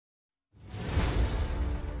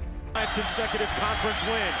consecutive conference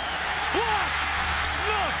win. Blocked,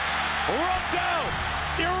 snuffed, rubbed out,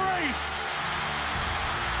 erased.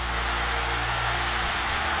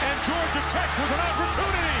 And Georgia Tech with an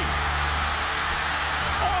opportunity.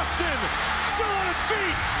 Austin still on his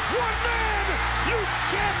feet. One man. You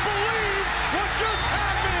can't believe what just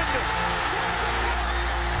happened.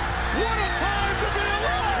 What a time to be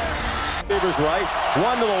alive. Beavers right,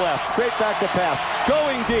 one to the left, straight back to pass,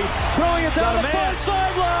 going deep, throwing it down the far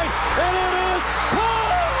sideline, and it is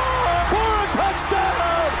caught for a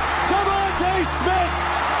touchdown. Devontae Smith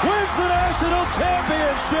wins the national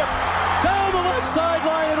championship down the left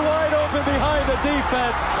sideline and wide open behind the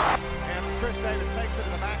defense. And Chris Davis takes it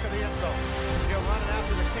to the back of the end zone. He'll run it out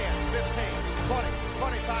to the 10, 15, 20,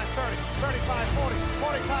 25, 30, 35, 40,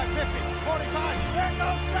 45, 50, 45. There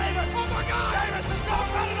goes Davis. Oh my God! Davis is going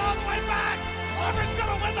to run it all the way back. Auburn's going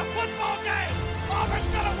to win the football game. Auburn's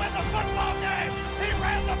going to win the football game. He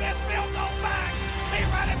ran the missed field goal back. He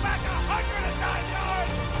ran it back 109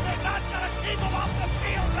 yards. They're not going to keep him off the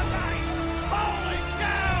field tonight. Holy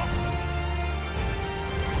cow!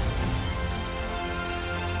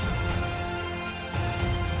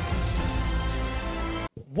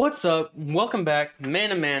 What's up? Welcome back, Man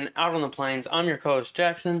to Man, Out on the Plains. I'm your co-host,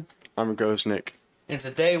 Jackson. I'm your co-host, Nick. And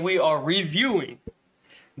today we are reviewing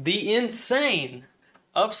the insane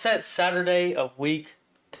upset Saturday of Week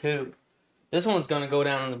 2. This one's going to go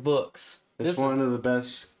down in the books. It's one of the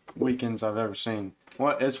best weekends I've ever seen.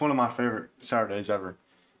 It's one of my favorite Saturdays ever.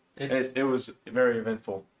 It was very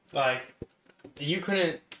eventful. Like, you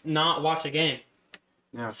couldn't not watch a game.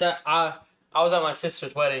 Yeah. So I was at my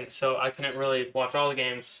sister's wedding, so I couldn't really watch all the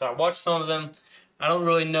games. So I watched some of them. I don't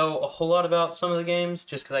really know a whole lot about some of the games,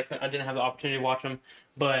 just because I didn't have the opportunity to watch them.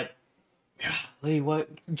 But, golly, what?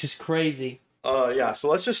 Just crazy. So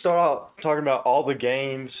let's just start out talking about all the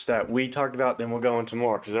games that we talked about, then we'll go into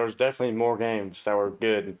more, because there was definitely more games that were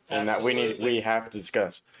good and Absolutely. that we have to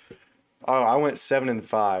discuss. I went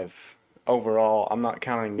 7-5 overall. I'm not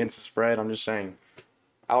counting against the spread. I'm just saying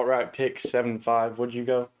outright pick 7-5. What'd you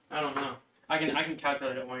go? I don't know. I can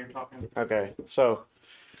calculate it while you're talking. Okay, so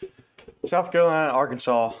South Carolina,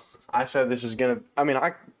 Arkansas. I said this was going to –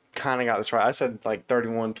 I kind of got this right. I said like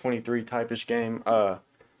 31-23 type-ish game.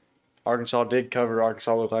 Arkansas did cover.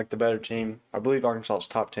 Arkansas looked like the better team. I believe Arkansas is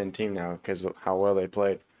top 10 team now because of how well they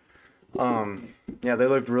played. They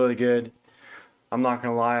looked really good. I'm not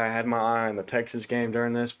going to lie. I had my eye on the Texas game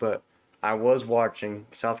during this, but I was watching.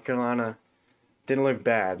 South Carolina didn't look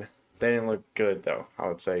bad. They didn't look good, though, I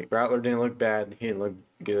would say. Rattler didn't look bad. He didn't look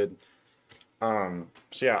good.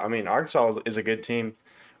 Arkansas is a good team.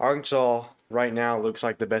 Arkansas right now looks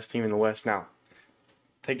like the best team in the West now.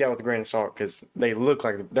 Take that with a grain of salt because they look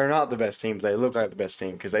like – they're not the best team, but they look like the best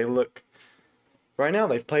team because they look – right now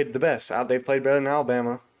they've played the best. They've played better than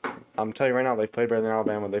Alabama. I'm telling you right now they've played better than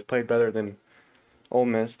Alabama. They've played better than Ole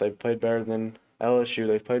Miss. They've played better than LSU.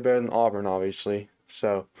 They've played better than Auburn, obviously.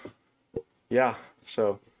 So, yeah.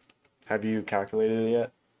 So, have you calculated it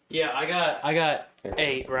yet? Yeah, I got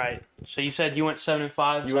 8 right. So you said you went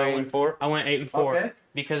 7-5. You went 8-4? I went 8-4 Okay.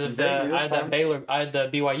 because of Exactly, I had that's that fine. I had the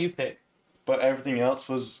BYU pick. But everything else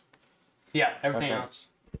was Yeah, everything Okay. else.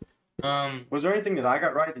 Was there anything that I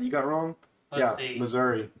got right that you got wrong? Let's see.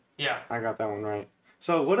 Missouri. Yeah. I got that one right.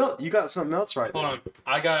 So what else? You got something else right Hold there. on.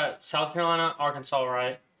 I got South Carolina, Arkansas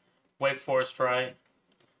right. Wake Forest right.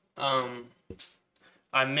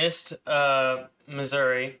 I missed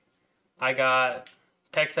Missouri. I got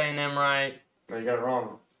Texas A&M right. No, you got it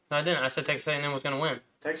wrong. No, I didn't. I said Texas A&M was going to win.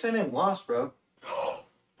 Texas A&M lost, bro.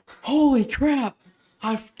 Holy crap.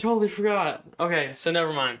 I totally forgot. Okay, so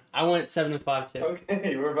never mind. I went 7-5 too.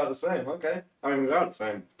 Okay, we're about the same. Okay. We're about the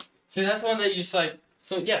same. See, that's one that you just like.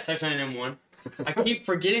 So yeah, Texas A&M won. I keep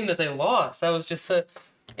forgetting that they lost. That was just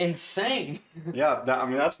insane. Yeah,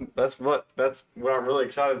 that's what I'm really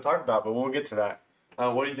excited to talk about. But we'll get to that.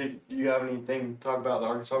 What do you think? Do you have anything to talk about the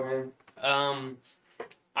Arkansas game?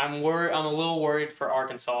 I'm worried. I'm a little worried for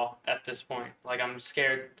Arkansas at this point. Like I'm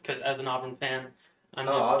scared because as an Auburn fan, I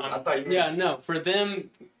thought you were... Yeah, no, for them,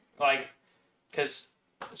 like, because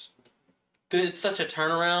it's such a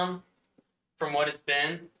turnaround from what it's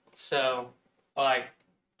been. So, like,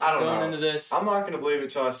 I don't going know. into this, I'm not going to believe it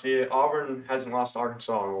till I see it. Auburn hasn't lost to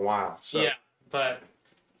Arkansas in a while. So. yeah, but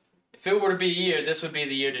if it were to be a year, this would be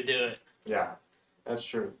the year to do it. Yeah, that's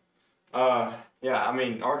true.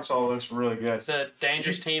 Arkansas looks really good. It's a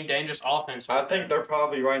dangerous team, dangerous offense. I think they're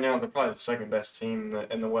probably the second best team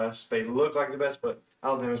in the West. They look like the best, but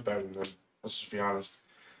Alabama's better than them. Let's just be honest.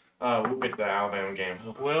 We'll get to that Alabama game.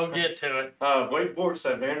 We'll get to it. Wake Forest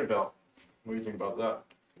at Vanderbilt. What do you think about that?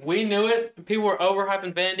 We knew it. People were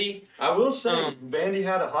overhyping Vandy. I will say, Vandy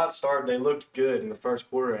had a hot start. They looked good in the first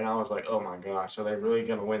quarter, and I was like, oh my gosh, are they really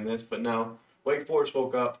going to win this? But no, Wake Forest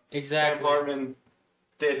woke up. Exactly. Sam Hartman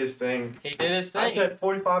did his thing. He did his I thing. said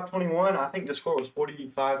 45-21. I think the score was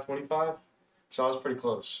 45-25, so I was pretty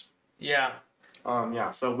close. Yeah.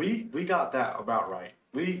 So we got that about right.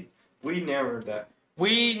 We narrowed that.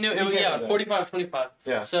 We knew it was 45-25.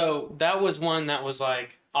 Yeah. So that was one that was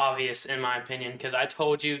like obvious in my opinion because I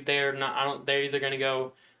told you they're either going to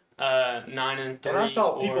go 9-3. And I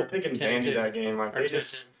saw people or picking 10-2. Vandy that game. Like Or they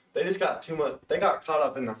just got too much. They got caught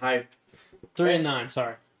up in the hype. 3-9.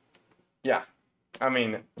 Sorry. Yeah, I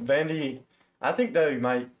mean Vandy. I think they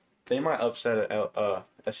might upset a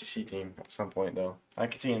SEC team at some point though. I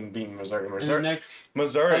could see them beating Missouri.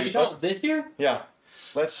 Missouri. Are you talking this year? Yeah.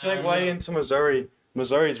 Let's segue into Missouri.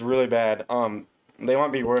 Missouri's really bad. They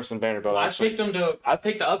might be worse than Vanderbilt. I actually.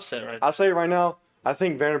 picked the upset right. I'll say it right now. I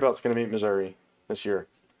think Vanderbilt's going to beat Missouri this year.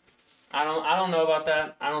 I don't know about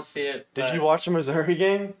that. I don't see it. Did you watch the Missouri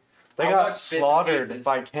game? They I got watched bits and slaughtered pieces.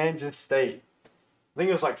 by Kansas State. I think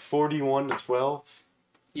it was like 41-12.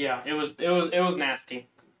 Yeah, it was nasty.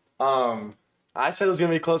 I said it was going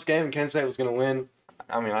to be a close game and Kansas State was going to win.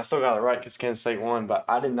 I mean, I still got it right because Kansas State won, but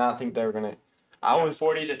I did not think they were going to. I was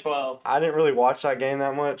 40-12. I didn't really watch that game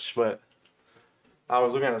that much, but I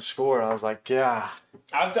was looking at the score and I was like, yeah.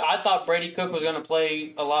 I thought Brady Cook was going to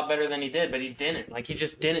play a lot better than he did, but he didn't. Like, he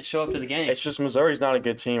just didn't show up to the game. It's just Missouri's not a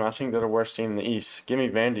good team. I think they're the worst team in the East. Give me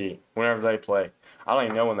Vandy whenever they play. I don't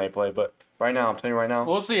even know when they play, but right now, I'm telling you right now.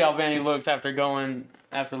 We'll see how Vandy looks after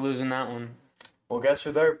losing that one. Well, guess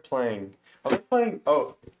who they're playing? Are they playing?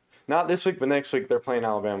 Oh, not this week, but next week they're playing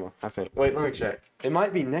Alabama, I think. Wait, let me check. It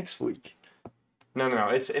might be next week. No.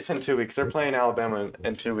 It's in 2 weeks. They're playing Alabama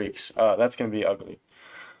in 2 weeks. That's going to be ugly.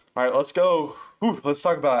 All right, let's go. Let's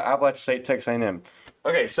talk about Appalachian State, Texas A&M.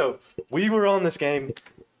 Okay, so we were on this game.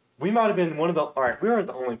 We might have been one of the. All right, we weren't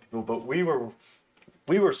the only people, but we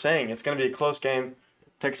were saying it's going to be a close game.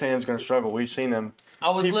 Texas A&M's going to struggle. We've seen them.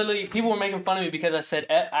 People were making fun of me because I said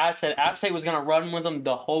App State was going to run with them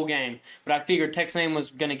the whole game, but I figured Texas A&M was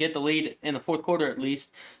going to get the lead in the fourth quarter at least.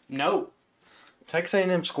 No. Texas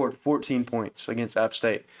A&M scored 14 points against App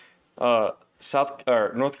State.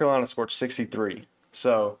 North Carolina scored 63.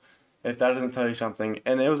 So, if that doesn't tell you something,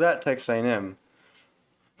 and it was at Texas A&M.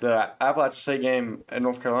 The Appalachian State game at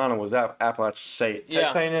North Carolina was at Appalachian State.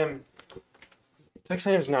 Yeah. Texas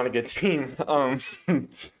A&M is not a good team.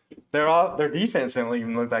 Their defense didn't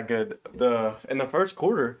even look that good. In the first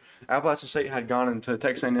quarter, Appalachian State had gone into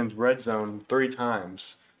Texas A&M's red zone 3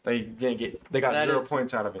 times. They got 0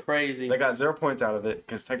 points out of it. Crazy. They got 0 points out of it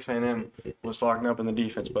because Texas A&M was locking up in the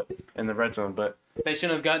defense, but in the red zone. But they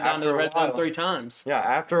shouldn't have gotten down to the red zone 3 times. Yeah,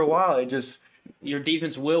 after a while, your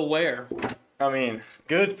defense will wear. I mean,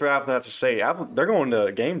 good for Appalachian State. They're going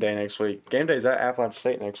to game day next week. Game day's at Appalachian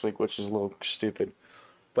State next week, which is a little stupid.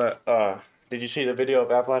 But did you see the video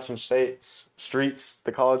of Appalachian State's streets,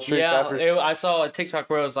 the college streets? Yeah, I saw a TikTok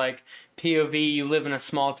where it was like, POV, you live in a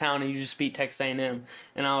small town and you just beat Texas A&M.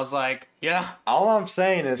 And I was like, yeah. All I'm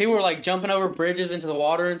saying is... People were like jumping over bridges into the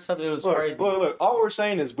water and stuff. It was crazy. Look. All we're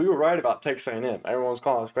saying is we were right about Texas A&M. Everyone was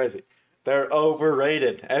calling us crazy. They're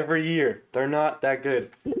overrated every year. They're not that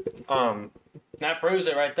good. That proves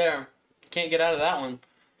it right there. Can't get out of that one.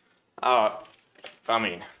 I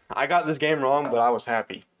mean, I got this game wrong, but I was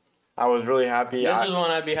happy. I was really happy. This is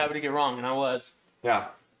one I'd be happy to get wrong, and I was. Yeah.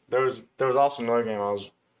 There was also another game I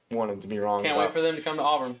wanted to be wrong. Can't wait for them to come to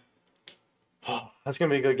Auburn. That's going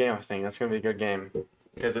to be a good game, I think. That's going to be a good game.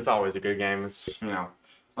 Because it's always a good game.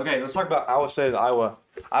 Okay, let's talk about Iowa State and Iowa.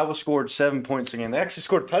 Iowa scored 7 points again. They actually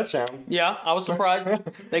scored a touchdown. Yeah, I was surprised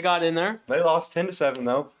they got in there. They lost 10-7,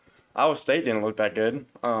 though. Iowa State didn't look that good.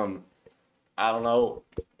 I don't know.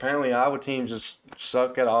 Apparently, Iowa teams just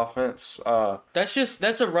suck at offense.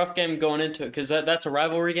 That's a rough game going into it because that's a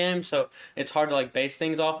rivalry game, so it's hard to base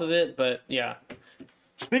things off of it. But yeah.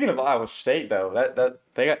 Speaking of Iowa State, though,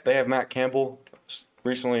 they have Matt Campbell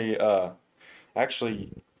recently.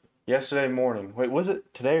 Actually, yesterday morning. Wait, was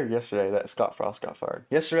it today or yesterday that Scott Frost got fired?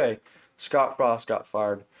 Yesterday, Scott Frost got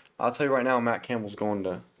fired. I'll tell you right now, Matt Campbell's going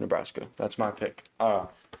to Nebraska. That's my pick. That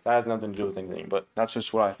has nothing to do with anything, but that's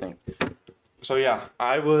just what I think. So, yeah,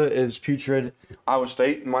 Iowa is putrid. Iowa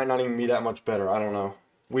State might not even be that much better. I don't know.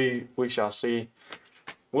 We shall see.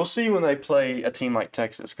 We'll see when they play a team like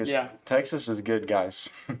Texas, because Texas is good, guys.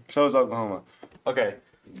 So is Oklahoma. Okay,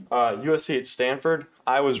 USC at Stanford.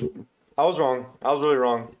 I was wrong. I was really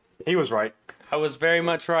wrong. He was right. I was very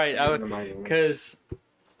much right. Because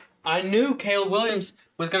I knew Caleb Williams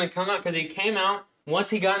was going to come out because he came out.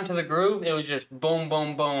 Once he got into the groove, it was just boom,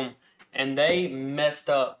 boom, boom. and they messed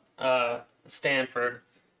up Stanford.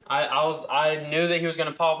 I knew that he was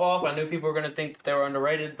going to pop off. I knew people were going to think that they were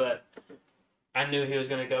underrated, but I knew he was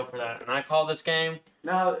going to go for that. And I called this game.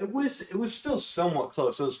 No, it was still somewhat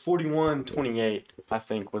close. It was 41-28, I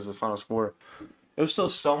think, was the final score. It was still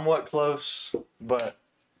somewhat close, but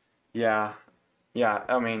yeah.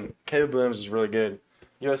 I mean, Caleb Williams is really good.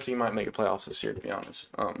 USC might make the playoffs this year, to be honest.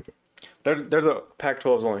 They're the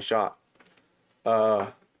Pac-12's only shot.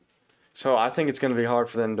 So I think it's going to be hard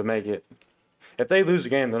for them to make it. If they lose the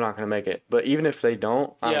game, they're not going to make it. But even if they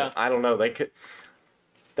don't, I don't know. They could.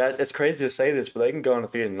 It's crazy to say this, but they can go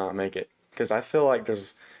undefeated and not make it. Because I feel like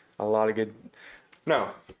there's a lot of good.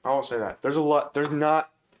 No, I won't say that. There's a lot. There's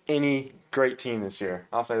not any great team this year.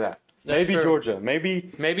 I'll say that. Maybe true. Georgia.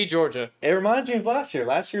 Maybe Georgia. It reminds me of last year.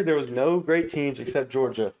 Last year there was no great teams except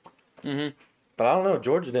Georgia. Mm-hmm. But I don't know.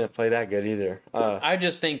 Georgia didn't play that good either. I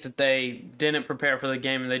just think that they didn't prepare for the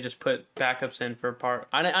game and they just put backups in for part.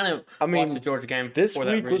 I didn't watch the Georgia game. This for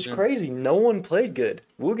that week was reason. crazy. No one played good.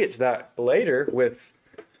 We'll get to that later with.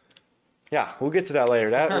 Yeah, we'll get to that later.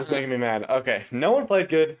 That was making me mad. Okay, no one played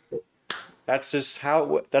good. That's just how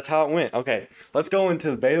it went. Okay, let's go into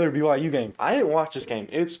the Baylor BYU game. I didn't watch this game.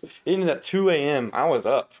 It ended at 2 a.m. I was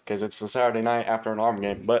up because it's a Saturday night after an Auburn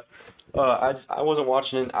game. But I wasn't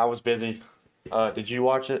watching it. I was busy. Did you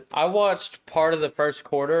watch it? I watched part of the first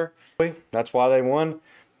quarter. That's why they won.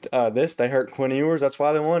 They hurt Quinn Ewers. That's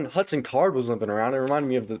why they won. Hudson Card was limping around. It reminded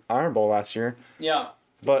me of the Iron Bowl last year. Yeah.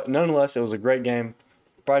 But nonetheless, it was a great game.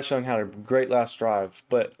 Bryce Young had a great last drive.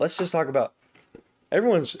 But let's just talk about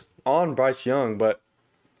everyone's on Bryce Young, but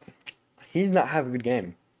he did not have a good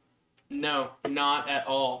game. No, not at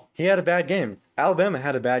all. He had a bad game. Alabama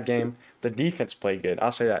had a bad game. The defense played good.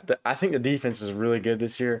 I'll say that. I think the defense is really good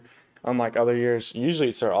this year, unlike other years. Usually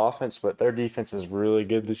it's their offense, but their defense is really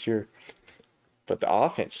good this year. But the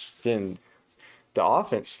offense didn't. The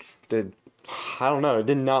offense did. I don't know. It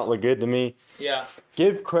did not look good to me. Yeah.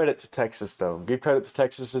 Give credit to Texas, though. Give credit to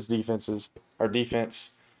Texas's defense.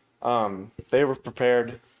 They were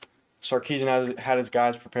prepared. Sarkisian had his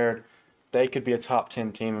guys prepared. They could be a top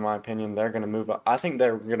 10 team, in my opinion. They're going to move up. I think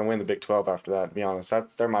they're going to win the Big 12 after that, to be honest.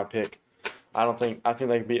 They're my pick. I think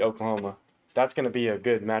they could beat Oklahoma. That's going to be a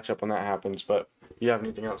good matchup when that happens. But you have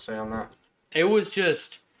anything else to say on that? It was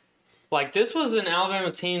just, this was an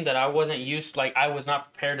Alabama team that I wasn't used, I was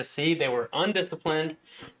not prepared to see. They were undisciplined.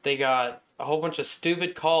 They got a whole bunch of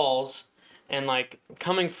stupid calls. And,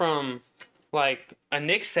 coming from, a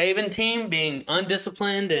Nick Saban team being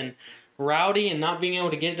undisciplined and rowdy and not being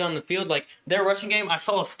able to get it on the field. Their rushing game, I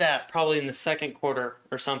saw a stat probably in the second quarter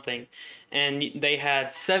or something. And they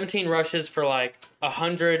had 17 rushes for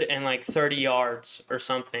 130 yards or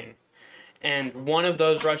something. And one of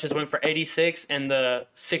those rushes went for 86, and the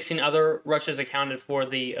 16 other rushes accounted for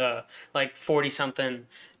the 40-something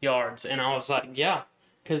yards. And I was like, yeah,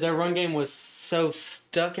 because their run game was so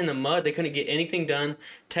stuck in the mud, they couldn't get anything done.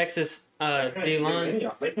 Texas D-line.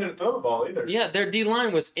 They couldn't throw the ball either. Yeah, their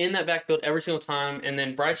D-line was in that backfield every single time, and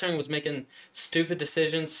then Bryce Young was making stupid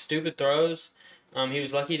decisions, stupid throws. He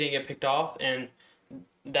was lucky he didn't get picked off, and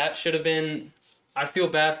that should have been... I feel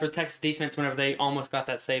bad for the Texas defense whenever they almost got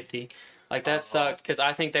that safety. That sucked, because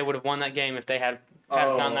I think they would have won that game if they had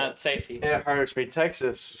gotten that safety. It hurts me.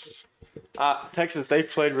 Texas, they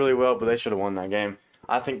played really well, but they should have won that game.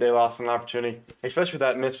 I think they lost an opportunity, especially with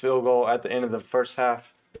that missed field goal at the end of the first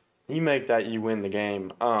half. You make that, you win the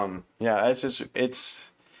game.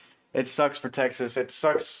 It sucks for Texas. It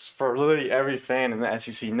sucks for literally every fan in the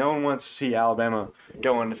SEC. No one wants to see Alabama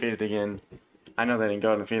go undefeated again. I know they didn't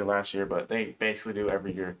go undefeated last year, but they basically do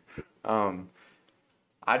every year. I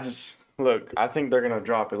think they're going to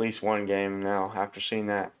drop at least one game now after seeing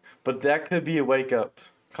that. But that could be a wake-up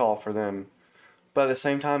call for them. But at the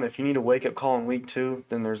same time, if you need a wake-up call in week 2,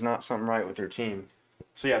 then there's not something right with your team.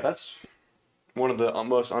 So, yeah, that's one of the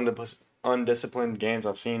most undisciplined games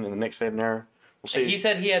I've seen in the Nick Saban era. We'll see. He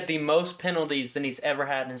said he had the most penalties than he's ever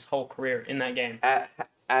had in his whole career in that game.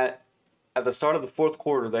 At the start of the fourth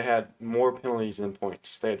quarter, they had more penalties than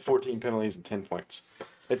points. They had 14 penalties and 10 points.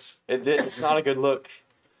 It's not a good look.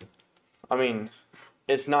 I mean,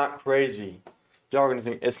 it's not crazy. Y'all are gonna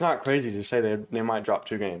think it's not crazy to say they might drop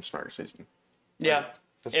 2 games for the season. Yeah,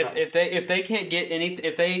 if they can't get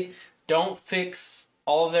if they don't fix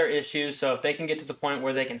all of their issues, so if they can get to the point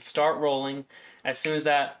where they can start rolling as soon as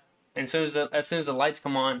the lights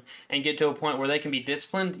come on and get to a point where they can be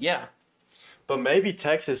disciplined, yeah. But maybe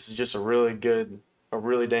Texas is just a really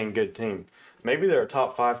dang good team. Maybe they're a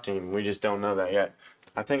top 5 team. We just don't know that yet.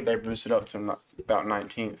 I think they boosted up to about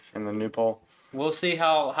 19th in the new poll. We'll see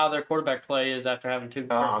how their quarterback play is after having two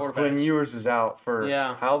quarterbacks. Quinn Ewers is out for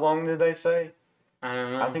how long did they say? I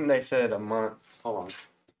don't know. I think they said a month. Hold on.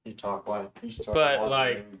 You talk like. But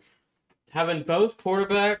like having both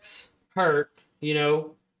quarterbacks hurt,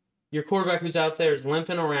 your quarterback who's out there is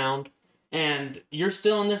limping around, and you're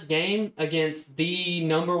still in this game against the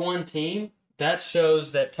number one team. That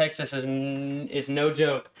shows that Texas is no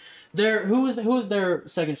joke. Who was their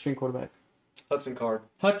second string quarterback? Hudson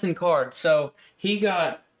Card. So he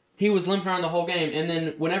was limping around the whole game, and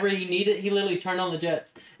then whenever he needed, he literally turned on the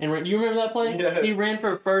Jets and ran. You remember that play? Yes. He ran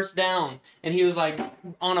for a first down, and he was like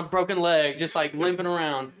on a broken leg, just like limping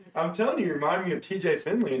around. I'm telling you, you remind me of T.J.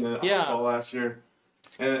 Finley in the Iron last year.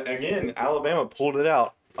 And again, Alabama pulled it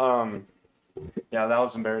out. That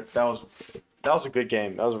was embarrassing. That was a good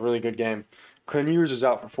game. That was a really good game. Quinn Ewers is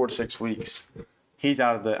out for 4 to 6 weeks. He's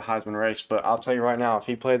out of the Heisman race. But I'll tell you right now, if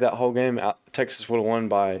he played that whole game, Texas would have won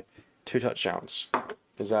by 2 touchdowns.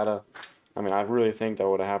 Is that I really think that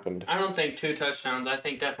would have happened. I don't think 2 touchdowns. I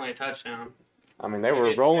think definitely a touchdown. I mean, they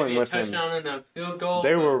were rolling with him. Touchdown and a field goal.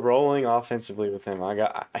 They were rolling offensively with him.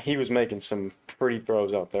 He was making some pretty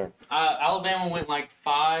throws out there. Alabama went like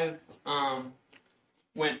 5, 3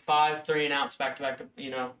 and outs back to back.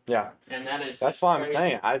 Yeah. And that's why I'm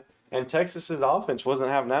saying. And Texas's offense wasn't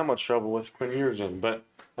having that much trouble with Quinn Ewers in. But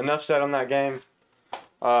enough said on that game.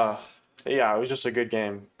 It was just a good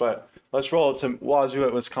game. But let's roll it to Wazoo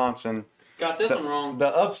at Wisconsin. Got this one wrong. The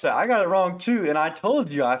upset. I got it wrong too, and I told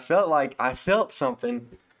you I felt something.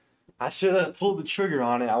 I should have pulled the trigger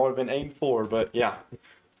on it. I would have been 8-4, but yeah.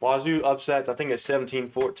 Wazoo upsets. I think it's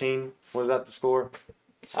 17-14. Was that the score?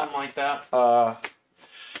 Something like that.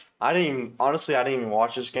 I didn't even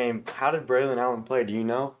watch this game. How did Braylon Allen play? Do you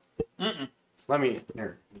know? Let me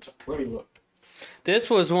look. This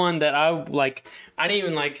was one that I didn't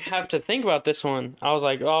even have to think about this one. I was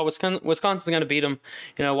like, oh, Wisconsin's going to beat them.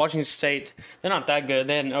 Washington State, they're not that good.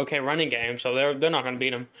 They had an okay running game, so they're not going to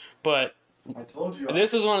beat them. But I told you.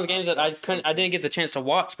 This was one of the games that I didn't get the chance to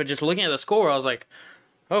watch, but just looking at the score, I was like,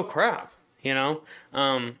 oh crap.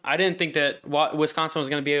 I didn't think that Wisconsin was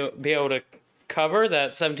going to be able to cover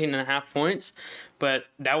that 17.5 points, but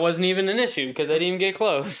that wasn't even an issue because they didn't even get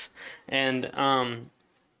close. And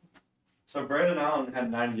So Braylon Allen had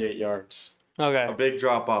 98 yards. Okay. A big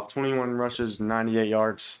drop off. 21 rushes, 98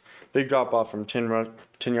 yards. Big drop off from 10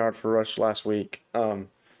 yards per rush last week.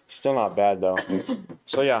 Still not bad though.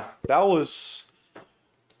 So yeah, that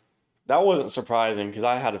wasn't surprising because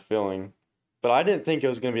I had a feeling, but I didn't think it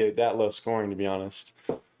was going to be that low scoring, to be honest.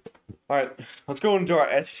 All right, let's go into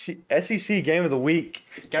our SEC game of the week.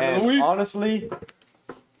 Honestly,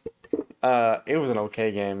 it was an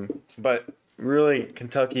okay game, but really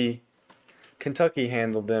Kentucky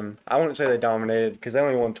handled them. I wouldn't say they dominated because they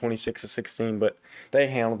only won 26-16, but they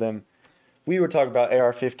handled them. We were talking about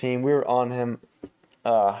AR-15. We were on him.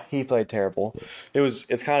 He played terrible.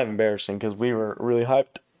 It's kind of embarrassing because we were really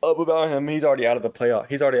hyped up about him. He's already out of the playoff.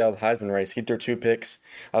 He's already out of the Heisman race. He threw 2 picks.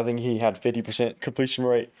 I think he had 50% completion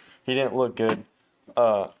rate. He didn't look good.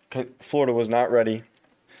 Florida was not ready.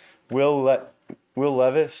 Will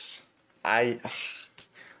Levis, I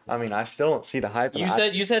still don't see the hype.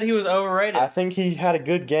 You said he was overrated. I think he had a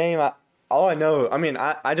good game. I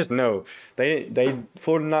just know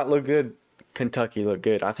Florida did not look good. Kentucky looked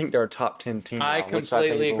good. I think they're a top 10 team. I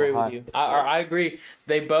completely agree with you. I agree.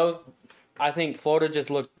 I think Florida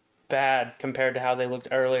just looked bad compared to how they looked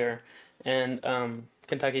earlier, and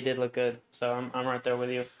Kentucky did look good. So I'm right there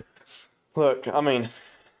with you. Look,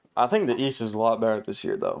 I think the East is a lot better this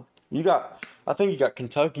year, though. I think you got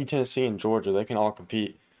Kentucky, Tennessee, and Georgia. They can all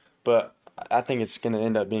compete, but I think it's going to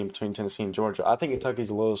end up being between Tennessee and Georgia. I think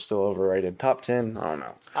Kentucky's a little still overrated. Top 10, I don't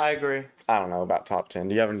know. I agree. I don't know about top 10.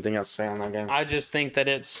 Do you have anything else to say on that game? I just think that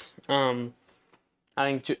it's I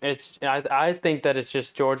think that it's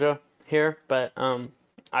just Georgia here, but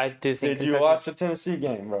I do think. Did you watch the Tennessee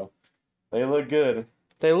game, bro? They look good.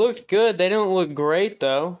 They looked good. They don't look great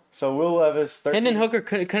though. So Will Levis, Hendon Hooker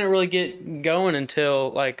couldn't really get going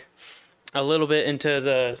until a little bit into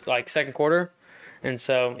the second quarter, and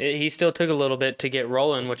so he still took a little bit to get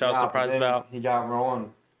rolling, which I was surprised about. He got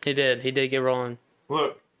rolling. He did. He did get rolling.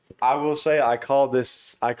 Look, I will say I called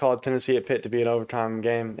Tennessee at Pitt to be an overtime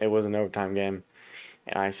game. It was an overtime game,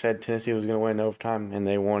 and I said Tennessee was going to win in overtime, and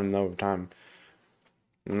they won in overtime.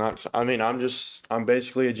 I'm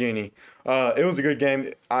basically a genie. It was a good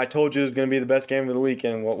game. I told you it was going to be the best game of the week,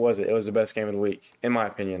 and what was it? It was the best game of the week, in my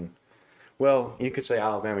opinion. Well, you could say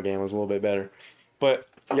Alabama game was a little bit better. But,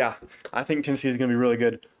 yeah, I think Tennessee is going to be really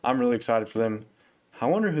good. I'm really excited for them. I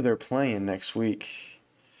wonder who they're playing next week.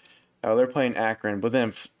 Oh, they're playing Akron, but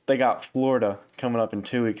then they got Florida coming up in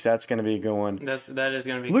 2 weeks. That's going to be a good one. That is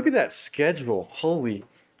going to be. Look at that schedule. Holy.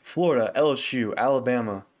 Florida, LSU,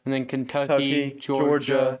 Alabama, And then Kentucky,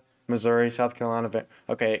 Georgia, Missouri, South Carolina.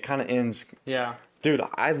 Okay, it kind of ends. Yeah. Dude,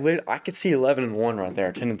 I could see 11-1 right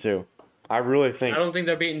there, 10-2. I really think. I don't think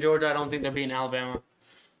they're beating Georgia. I don't think they're beating Alabama.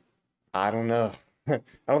 I don't know. I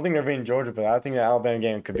don't think they're beating Georgia, but I think the Alabama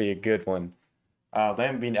game could be a good one. They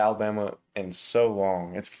haven't beaten Alabama in so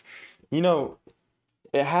long.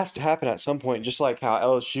 It has to happen at some point, just like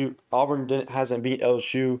how Auburn hasn't beat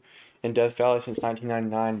LSU in Death Valley since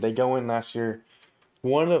 1999. They go in last year,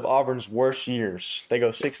 one of Auburn's worst years. They go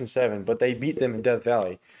 6-7, but they beat them in Death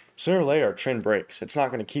Valley. Sooner or later, a trend breaks. It's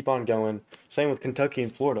not going to keep on going. Same with Kentucky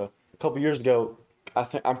and Florida. A couple years ago,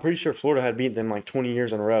 I'm pretty sure Florida had beat them like 20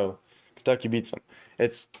 years in a row. Kentucky beats them.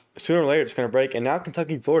 It's sooner or later it's going to break, and now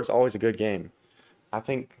Kentucky and Florida is always a good game. I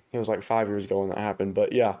think it was like 5 years ago when that happened,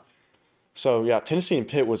 but yeah. So, yeah, Tennessee and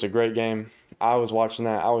Pitt was a great game. I was watching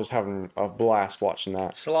that. I was having a blast watching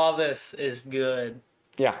that. Slavis is good.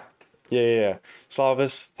 Yeah.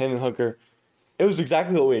 Slavis, Hendon Hooker. It was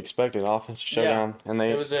exactly what we expected, offensive showdown. Yeah. And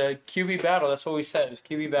it was a QB battle. That's what we said. It was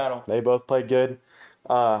QB battle. They both played good.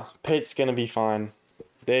 Pitt's going to be fine.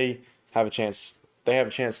 They have a chance. They have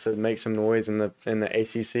a chance to make some noise in the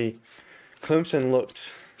ACC. Clemson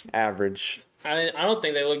looked average. I don't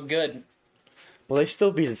think they look good. Well, they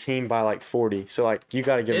still beat a team by like 40, so like you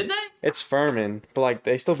got to give Did them. they? It's Furman, but like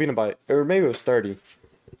they still beat them by, or maybe it was 30.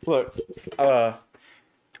 Look, I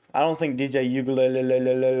don't think DJ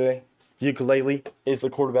Ukulele is the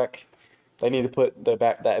quarterback. They need to put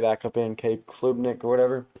that backup in, Cade Klubnik or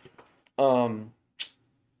whatever.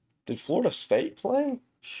 Did Florida State play?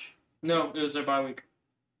 No, it was their bye week.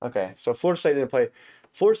 Okay, so Florida State didn't play.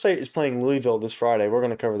 Florida State is playing Louisville this Friday. We're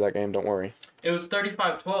going to cover that game, don't worry. It was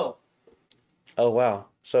 35-12. Oh, wow.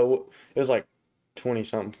 So it was like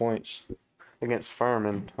 20-something points against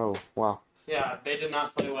Furman. Oh, wow. Yeah, they did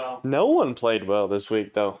not play well. No one played well this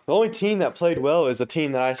week, though. The only team that played well is a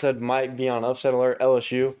team that I said might be on upset alert,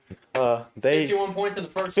 LSU. They 51 points in the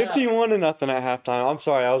first half. 51-0 at halftime. I'm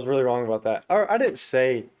sorry, I was really wrong about that. Or I didn't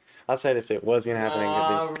say. I said if it was going to happen,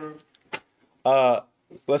 it could be.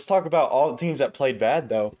 Let's talk about all the teams that played bad,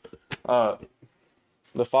 though.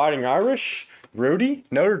 The Fighting Irish, Rudy,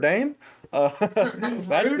 Notre Dame.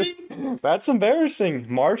 Rudy? That's embarrassing.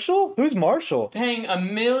 Marshall? Who's Marshall? Paying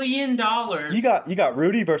 $1 million. You got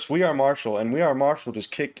Rudy versus We Are Marshall, and We Are Marshall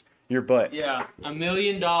just kicked your butt. Yeah, $1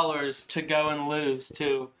 million to go and lose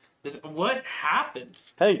to. What happened?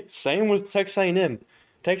 Hey, same with Texas A&M.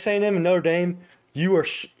 Texas A&M and Notre Dame. You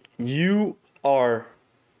are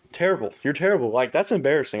terrible. You're terrible. Like, that's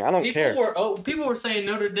embarrassing. I don't care. People were saying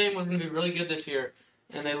Notre Dame was going to be really good this year,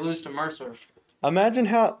 and they lose to Mercer. Imagine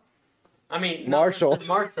how. Marshall.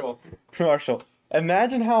 Marshall.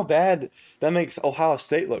 Imagine how bad that makes Ohio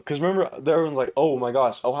State look. Because remember, everyone's like, oh my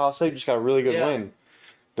gosh, Ohio State just got a really good win.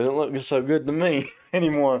 Doesn't look so good to me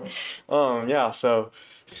anymore. Yeah, so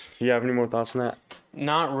do you have any more thoughts on that?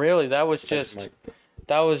 Not really. That was just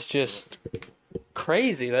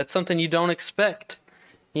crazy. That's something you don't expect.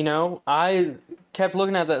 You know, I kept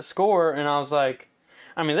looking at that score, and I was like,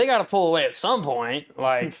 I mean, they got to pull away at some point.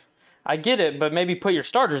 Like, I get it, but maybe put your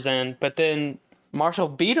starters in. But then Marshall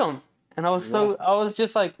beat them, and I was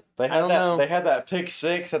just like, I don't know. They had that pick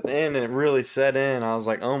six at the end, and it really set in. I was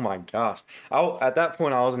like, oh my gosh. At that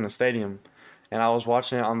point, I was in the stadium, and I was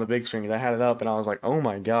watching it on the big screen. They had it up, and I was like, oh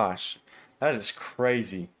my gosh, that is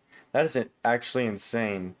crazy. That is actually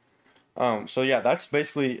insane. So yeah, that's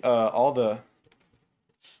basically all the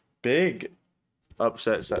big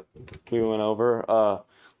upsets that we went over.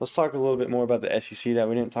 Let's talk a little bit more about the SEC that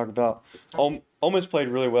we didn't talk about. Ole Miss played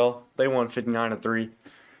really well. They won 59-3.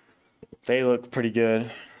 They looked pretty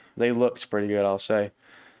good. I'll say.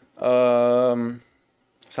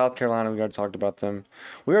 South Carolina, we already talked about them.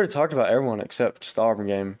 We already talked about everyone except the Auburn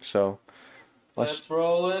game. So let's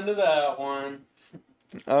roll into that one.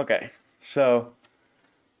 Okay, so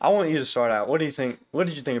I want you to start out. What do you think? What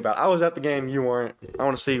did you think about it? I was at the game. You weren't. I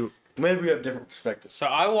want to see. Maybe we have different perspectives. So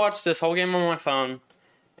I watched this whole game on my phone,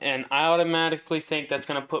 and I automatically think that's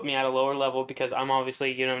going to put me at a lower level because I'm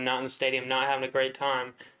obviously, not in the stadium, not having a great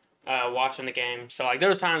time watching the game. So, there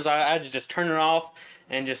was times I had to just turn it off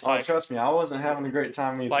and just, trust me, I wasn't having a great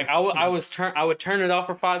time either. I would turn it off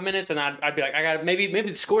for 5 minutes, and I'd be like, maybe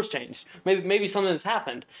the score's changed. Maybe something has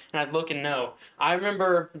happened. And I'd look and know. I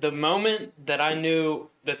remember the moment that I knew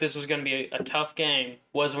that this was going to be a tough game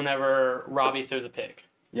was whenever Robbie threw the pick.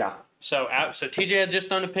 Yeah. So TJ had just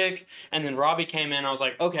done a pick, and then Robbie came in. I was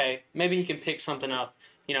like, okay, maybe he can pick something up.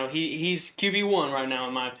 he's QB1 right now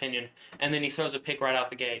in my opinion, and then he throws a pick right out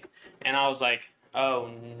the gate, and I was like,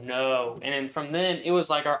 oh no. And then from then it was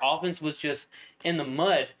like our offense was just in the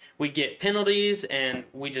mud. We'd get penalties and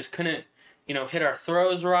we just couldn't hit our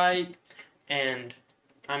throws right. And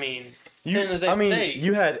San Jose State,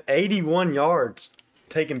 you had 81 yards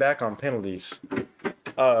taken back on penalties.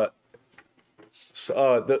 The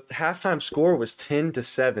halftime score was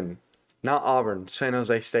 10-7. Not Auburn, San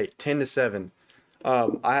Jose State, 10-7.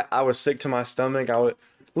 I was sick to my stomach.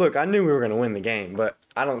 I knew we were going to win the game, but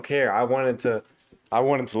I don't care. I wanted to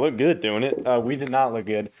look good doing it. We did not look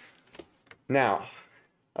good. Now,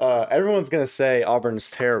 everyone's going to say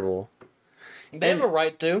Auburn's terrible. They have a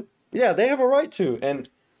right to. Yeah, they have a right to. And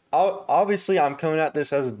obviously I'm coming at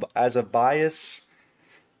this as a bias,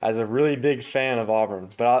 as a really big fan of Auburn.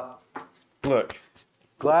 But look,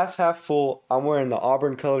 glass half full. I'm wearing the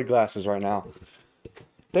Auburn colored glasses right now.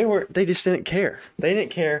 They just didn't care. They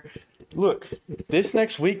didn't care. Look, this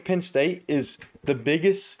next week, Penn State is the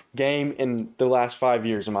biggest game in the last 5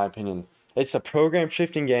 years, in my opinion. It's a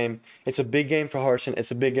program-shifting game. It's a big game for Harsin.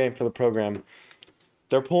 It's a big game for the program.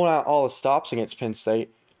 They're pulling out all the stops against Penn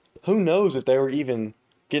State. Who knows if they were even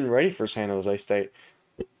getting ready for San Jose State.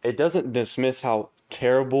 It doesn't dismiss how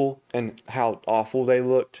terrible and how awful they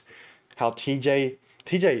looked. How TJ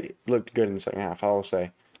looked good in the second half, I will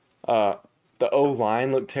say. The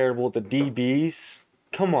O-line looked terrible. The DBs,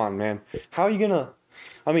 come on, man. How are you going to...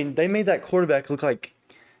 they made that quarterback look like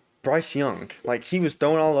Bryce Young. Like, he was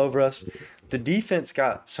throwing all over us. The defense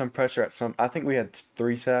got some pressure at some... I think we had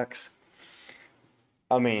 3 sacks.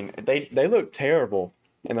 They looked terrible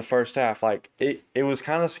in the first half. Like, it was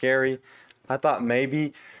kind of scary. I thought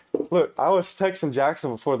maybe... Look, I was texting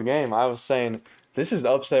Jackson before the game. I was saying, this is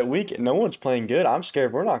upset week. No one's playing good. I'm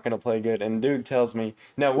scared we're not going to play good. And dude tells me,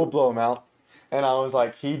 no, we'll blow them out. And I was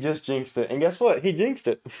like, he just jinxed it. And guess what? He jinxed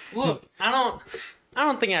it. Look, I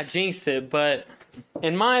don't think I jinxed it, but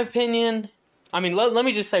in my opinion, let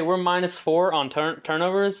me just say we're -4 on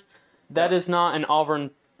turnovers. That is not an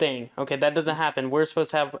Auburn thing. Okay, that doesn't happen. We're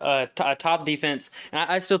supposed to have a top defense. And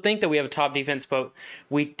I still think that we have a top defense, but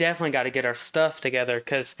we definitely got to get our stuff together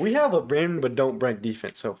because we have a bend but don't break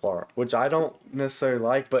defense so far, which I don't necessarily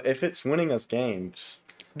like. But if it's winning us games.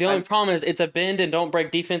 The only problem is it's a bend and don't break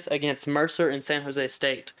defense against Mercer and San Jose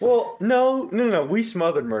State. Well, no. We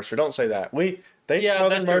smothered Mercer. Don't say that. They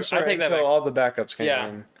smothered Mercer until all the backups came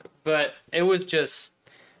in. But it was just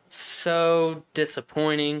so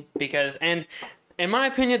disappointing because, and in my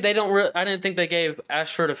opinion, I didn't think they gave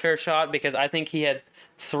Ashford a fair shot because I think he had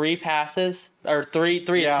 3 passes or three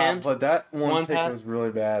attempts. Yeah, but that one pick was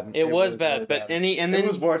really bad. It was bad, really but then it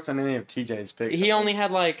was worse than any of TJ's picks. He only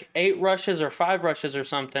had like 8 rushes or 5 rushes or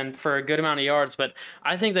something for a good amount of yards. But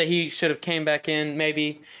I think that he should have came back in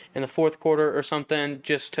maybe in the fourth quarter or something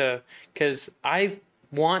because I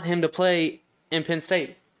want him to play in Penn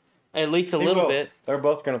State. At least a little bit. They're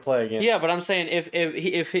both going to play again. Yeah, but I'm saying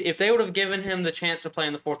if they would have given him the chance to play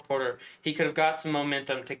in the fourth quarter, he could have got some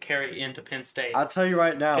momentum to carry into Penn State. I'll tell you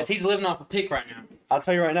right now. Because he's living off a pick right now. I'll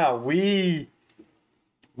tell you right now. We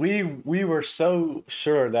were so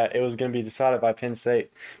sure that it was going to be decided by Penn State.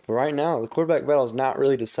 But right now, the quarterback battle is not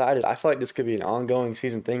really decided. I feel like this could be an ongoing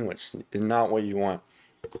season thing, which is not what you want.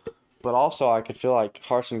 But also, I could feel like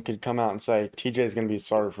Harsin could come out and say, TJ is going to be the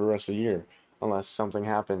starter for the rest of the year. Unless something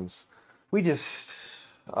happens. We just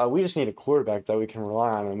need a quarterback that we can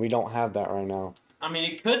rely on, and we don't have that right now.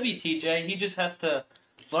 It could be TJ. He just has to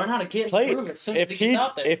learn how to get in the groove as soon as he gets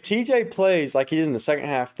out there. If TJ plays like he did in the second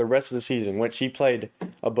half the rest of the season, which he played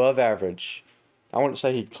above average, I wouldn't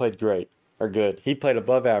say he played great or good. He played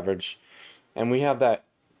above average, and we have that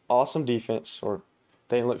awesome defense, or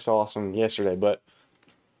they didn't look so awesome yesterday, but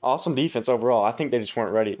awesome defense overall. I think they just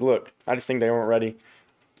weren't ready. Look, I just think they weren't ready.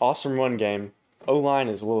 Awesome run game. O-line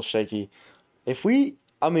is a little shaky. We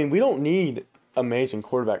don't need amazing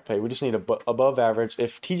quarterback play. We just need above average.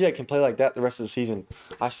 If TJ can play like that the rest of the season,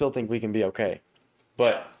 I still think we can be okay.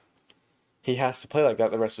 But he has to play like that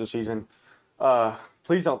the rest of the season.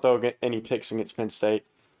 Please don't throw any picks against Penn State.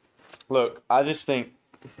 Look, I just think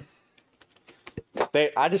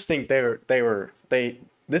they were.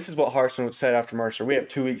 This is what Harsin said after Mercer. We have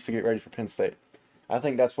 2 weeks to get ready for Penn State. I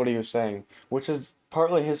think that's what he was saying, which is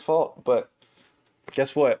partly his fault, but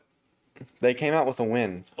guess what? They came out with a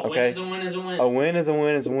win. Okay, A win is a win. A win is a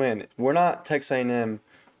win is a win. We're not Texas A&M.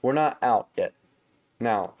 We're not out yet.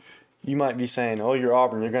 Now, you might be saying, "Oh, you're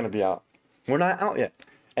Auburn. You're going to be out." We're not out yet.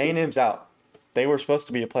 A&M's out. They were supposed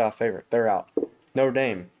to be a playoff favorite. They're out. Notre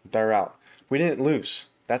Dame, they're out. We didn't lose.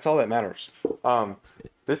 That's all that matters.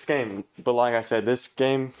 This game, but like I said, this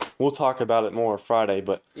game, we'll talk about it more Friday.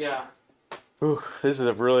 But yeah, Ooh, this is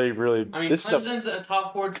a really, really. I mean, this Clemson's a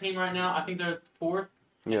top 4 team right now. I think they're 4th.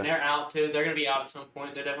 Yeah. And they're out, too. They're going to be out at some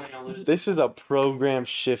point. They're definitely going to lose. This is a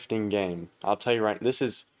program-shifting game. I'll tell you right. This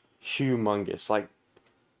is humongous. Like,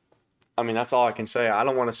 I mean, that's all I can say. I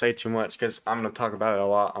don't want to say too much because I'm going to talk about it a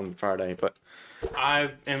lot on Friday. But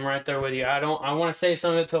I am right there with you. I want to save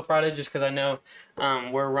some of it till Friday just because I know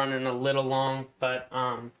we're running a little long. But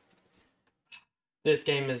this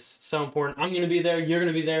game is so important. I'm going to be there. You're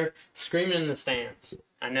going to be there screaming in the stands.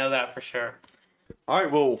 I know that for sure. all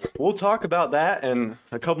right, well, we'll talk about that and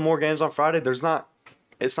a couple more games on Friday. It's not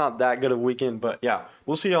that good of a weekend, but yeah,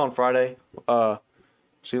 we'll see you on Friday.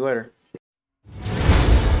 See you later.